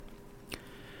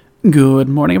Good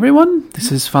morning, everyone.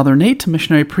 This is Father Nate,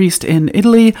 missionary priest in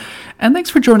Italy, and thanks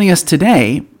for joining us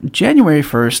today, January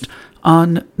 1st,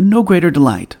 on No Greater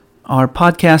Delight, our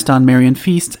podcast on Marian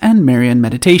feasts and Marian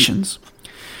meditations.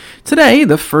 Today,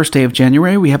 the first day of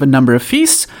January, we have a number of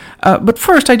feasts, but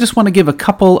first I just want to give a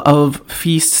couple of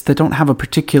feasts that don't have a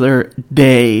particular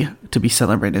day to be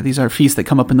celebrated. These are feasts that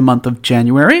come up in the month of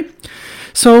January.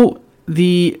 So,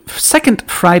 the second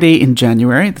Friday in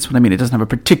January, that's what I mean, it doesn't have a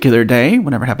particular day,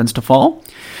 whenever it happens to fall,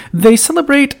 they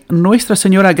celebrate Nuestra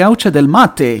Señora Gaucha del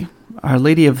Mate, Our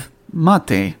Lady of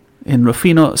Mate, in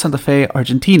Rufino, Santa Fe,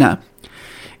 Argentina.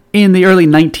 In the early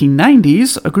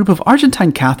 1990s, a group of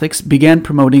Argentine Catholics began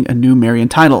promoting a new Marian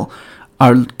title,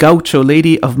 Our Gaucho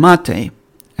Lady of Mate,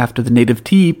 after the native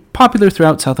tea popular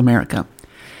throughout South America.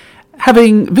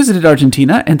 Having visited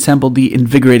Argentina and sampled the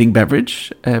invigorating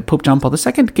beverage, Pope John Paul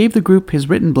II gave the group his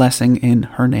written blessing in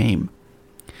her name.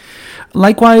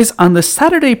 Likewise, on the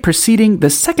Saturday preceding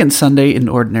the second Sunday in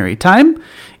Ordinary Time,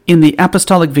 in the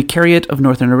Apostolic Vicariate of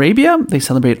Northern Arabia, they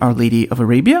celebrate Our Lady of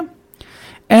Arabia.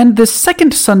 And the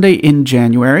second Sunday in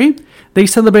January, they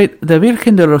celebrate the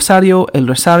Virgen del Rosario, El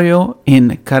Rosario,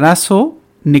 in Carazo,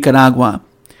 Nicaragua.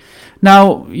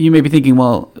 Now, you may be thinking,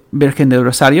 well, Virgen del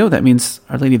Rosario, that means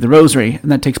Our Lady of the Rosary,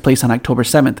 and that takes place on October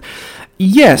 7th.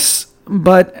 Yes,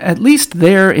 but at least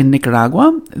there in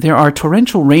Nicaragua, there are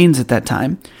torrential rains at that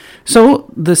time,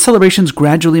 so the celebrations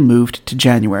gradually moved to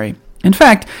January. In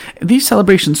fact, these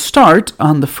celebrations start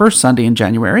on the first Sunday in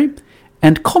January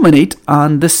and culminate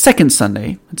on the second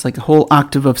Sunday. It's like a whole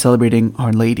octave of celebrating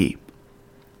Our Lady.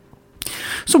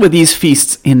 So with these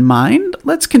feasts in mind,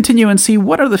 let's continue and see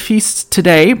what are the feasts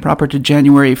today proper to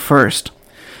January 1st.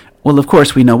 Well, of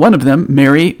course, we know one of them,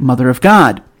 Mary, Mother of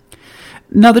God.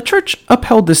 Now, the Church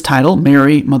upheld this title,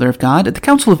 Mary, Mother of God, at the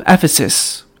Council of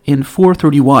Ephesus in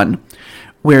 431,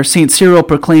 where St. Cyril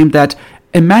proclaimed that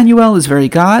Emmanuel is very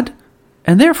God,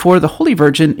 and therefore the Holy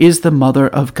Virgin is the Mother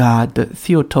of God, the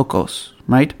Theotokos,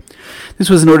 right? This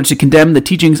was in order to condemn the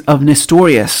teachings of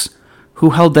Nestorius,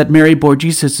 who held that Mary bore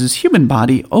Jesus' human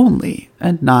body only,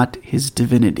 and not his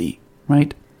divinity,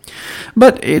 right?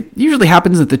 But it usually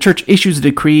happens that the Church issues a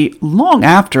decree long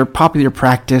after popular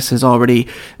practice has already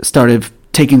started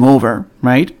taking over,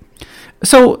 right?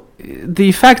 So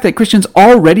the fact that Christians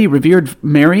already revered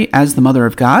Mary as the Mother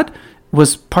of God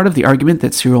was part of the argument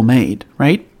that Cyril made,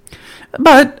 right?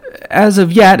 But as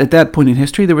of yet, at that point in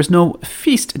history, there was no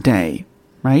feast day,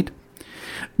 right?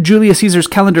 Julius Caesar's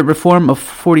calendar reform of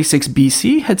 46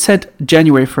 BC had set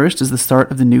January 1st as the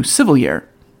start of the new civil year,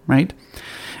 right?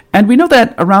 And we know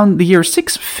that around the year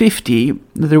 650,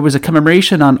 there was a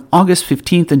commemoration on August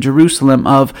 15th in Jerusalem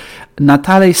of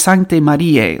Natale Sanctae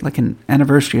Mariae, like an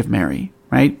anniversary of Mary,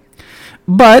 right?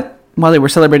 But while they were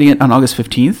celebrating it on August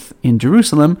 15th in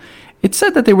Jerusalem, it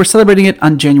said that they were celebrating it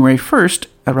on January 1st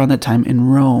around that time in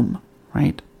Rome,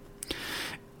 right?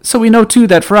 So we know, too,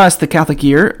 that for us, the Catholic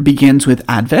year begins with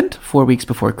Advent, 4 weeks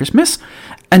before Christmas,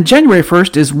 and January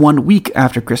 1st is 1 week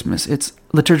after Christmas. It's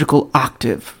liturgical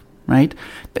octave, right?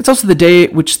 It's also the day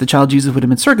at which the child Jesus would have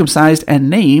been circumcised and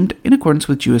named in accordance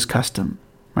with Jewish custom,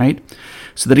 right?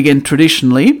 So that, again,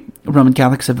 traditionally, Roman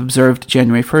Catholics have observed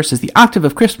January 1st as the octave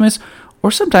of Christmas,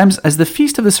 or sometimes as the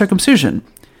Feast of the Circumcision,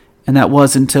 and that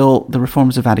was until the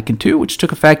reforms of Vatican II, which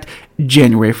took effect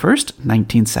January 1st,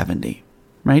 1970,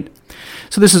 right?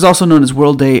 So this is also known as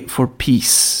World Day for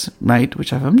Peace, right?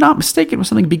 Which, if I'm not mistaken, was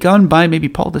something begun by maybe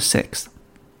Paul VI.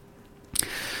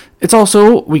 It's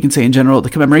also, we can say in general, the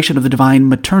commemoration of the divine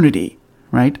maternity,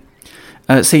 right?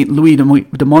 St. Louis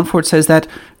de Montfort says that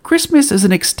Christmas is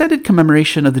an extended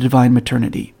commemoration of the divine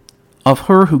maternity, of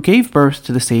her who gave birth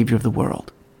to the Savior of the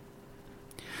world.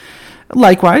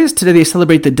 Likewise, today they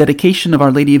celebrate the dedication of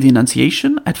Our Lady of the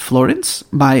Annunciation at Florence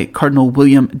by Cardinal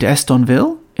William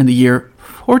d'Estonville in the year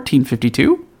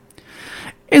 1452.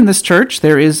 In this church,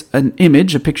 there is an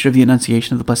image, a picture of the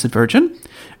Annunciation of the Blessed Virgin,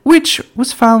 which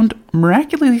was found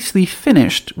miraculously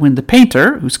finished when the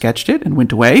painter, who sketched it and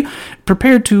went away,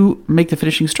 prepared to make the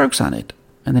finishing strokes on it.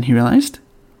 And then he realized,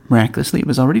 miraculously, it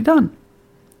was already done.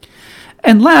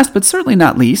 And last, but certainly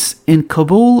not least, in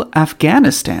Kabul,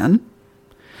 Afghanistan,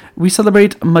 we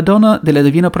celebrate Madonna della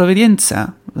Divina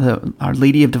Provvidenza, Our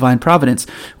Lady of Divine Providence,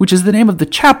 which is the name of the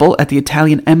chapel at the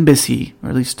Italian embassy, or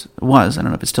at least was, I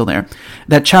don't know if it's still there.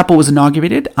 That chapel was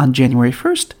inaugurated on January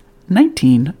 1st,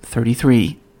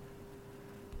 1933.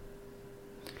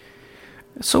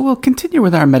 So we'll continue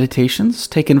with our meditations,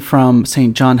 taken from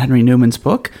St. John Henry Newman's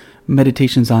book,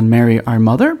 Meditations on Mary, Our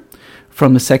Mother,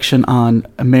 from the section on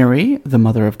Mary, the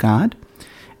Mother of God.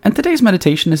 And today's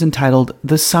meditation is entitled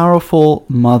The Sorrowful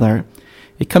Mother.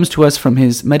 It comes to us from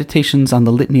his Meditations on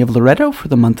the Litany of Loreto for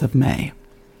the month of May.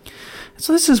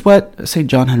 So this is what St.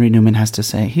 John Henry Newman has to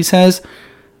say. He says,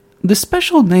 "The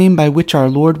special name by which our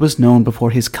Lord was known before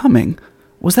his coming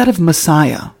was that of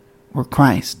Messiah, or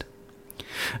Christ.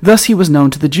 Thus he was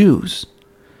known to the Jews.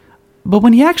 But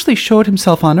when he actually showed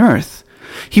himself on earth,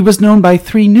 he was known by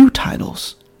 3 new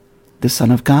titles: the Son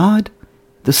of God,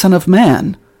 the Son of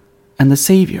Man, and the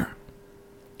Savior.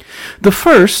 The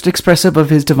first expressive of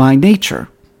his divine nature,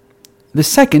 the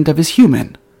second of his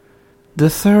human, the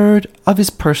third of his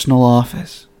personal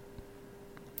office.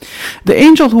 The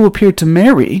angel who appeared to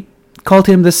Mary called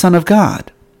him the Son of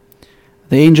God.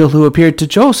 The angel who appeared to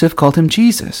Joseph called him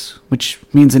Jesus, which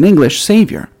means in English,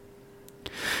 Savior.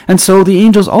 And so the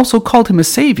angels also called him a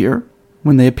Savior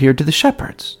when they appeared to the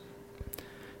shepherds.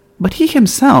 But he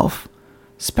himself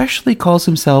specially calls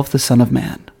himself the Son of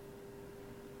Man.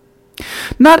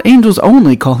 Not angels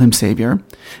only call him Savior,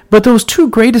 but those 2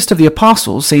 greatest of the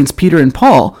apostles, Saints Peter and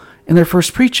Paul, in their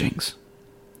first preachings.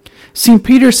 St.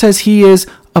 Peter says he is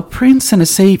a prince and a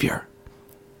savior,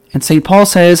 and St. Paul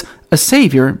says a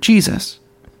savior, Jesus.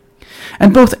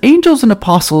 And both angels and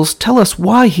apostles tell us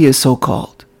why he is so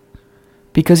called,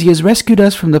 because he has rescued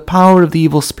us from the power of the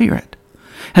evil spirit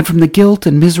and from the guilt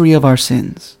and misery of our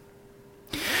sins.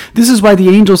 This is why the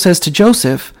angel says to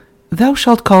Joseph, "Thou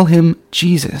shalt call him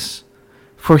Jesus,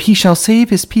 for he shall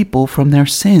save his people from their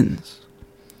sins."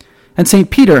 And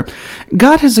St. Peter,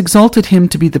 God has exalted him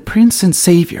to be the Prince and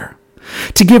Savior,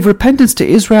 to give repentance to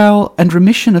Israel and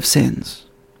remission of sins.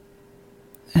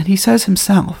 And he says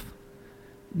himself,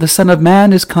 "The Son of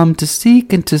Man is come to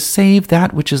seek and to save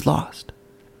that which is lost."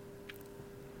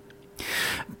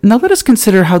 Now let us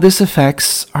consider how this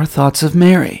affects our thoughts of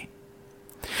Mary.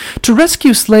 To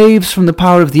rescue slaves from the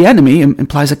power of the enemy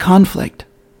implies a conflict.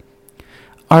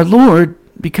 Our Lord,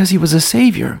 because he was a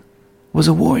Savior, was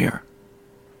a warrior.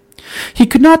 He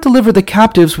could not deliver the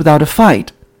captives without a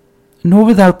fight, nor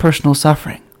without personal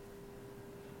suffering.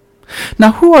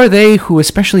 Now who are they who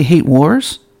especially hate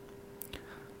wars?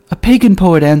 A pagan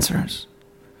poet answers,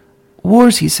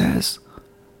 "Wars," he says,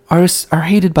 are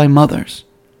hated by mothers.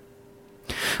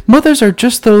 Mothers are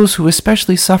just those who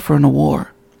especially suffer in a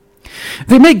war.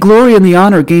 They may glory in the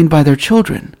honor gained by their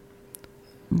children,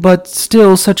 but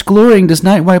still such glorying does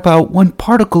not wipe out one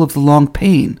particle of the long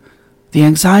pain, the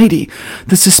anxiety,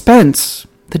 the suspense,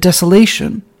 the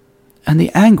desolation, and the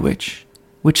anguish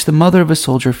which the mother of a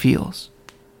soldier feels.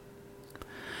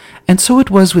 And so it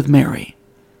was with Mary.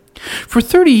 For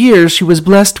 30 years she was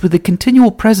blessed with the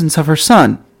continual presence of her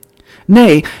Son.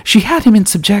 Nay, she had him in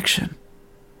subjection.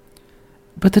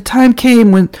 But the time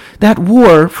came when that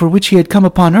war for which he had come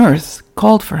upon earth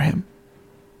called for him.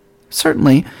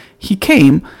 Certainly, he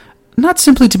came not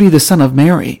simply to be the Son of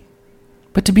Mary,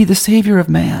 but to be the Savior of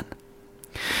man.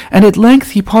 And at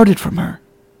length he parted from her.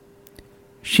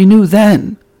 She knew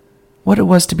then what it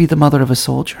was to be the mother of a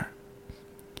soldier.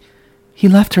 He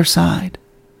left her side.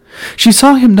 She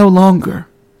saw him no longer.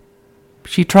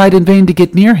 She tried in vain to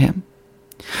get near him.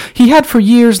 He had for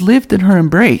years lived in her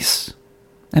embrace,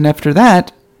 and after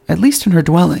that, at least in her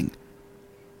dwelling.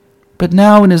 But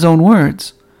now, in his own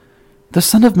words, the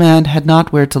Son of Man had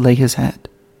not where to lay his head.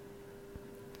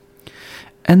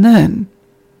 And then,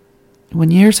 when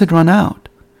years had run out,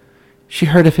 she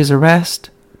heard of his arrest,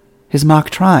 his mock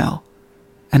trial,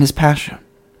 and his passion.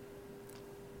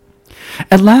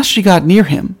 At last she got near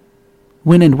him.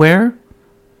 When and where?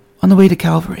 On the way to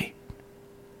Calvary.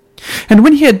 And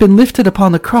when he had been lifted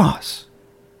upon the cross,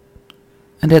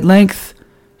 and at length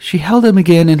she held him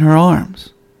again in her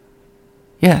arms.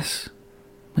 Yes,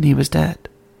 when he was dead.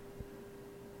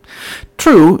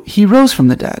 True, he rose from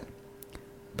the dead,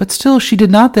 but still she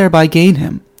did not thereby gain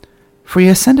him, for he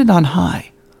ascended on high,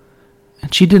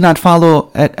 and she did not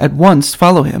at once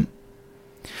follow him.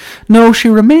 No, she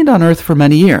remained on earth for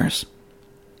many years,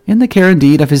 in the care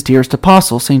indeed of his dearest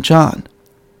apostle, St. John.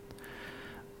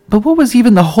 But what was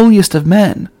even the holiest of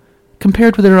men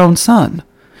compared with her own Son,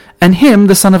 and him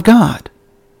the Son of God?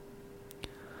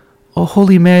 O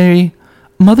Holy Mary,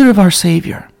 Mother of our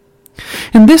Savior,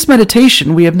 in this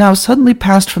meditation we have now suddenly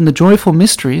passed from the joyful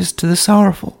mysteries to the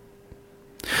sorrowful,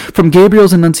 from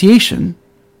Gabriel's annunciation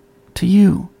to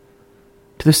you,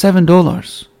 to the 7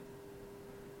 dolors.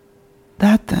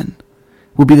 That, then,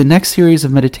 will be the next series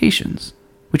of meditations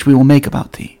which we will make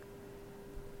about thee.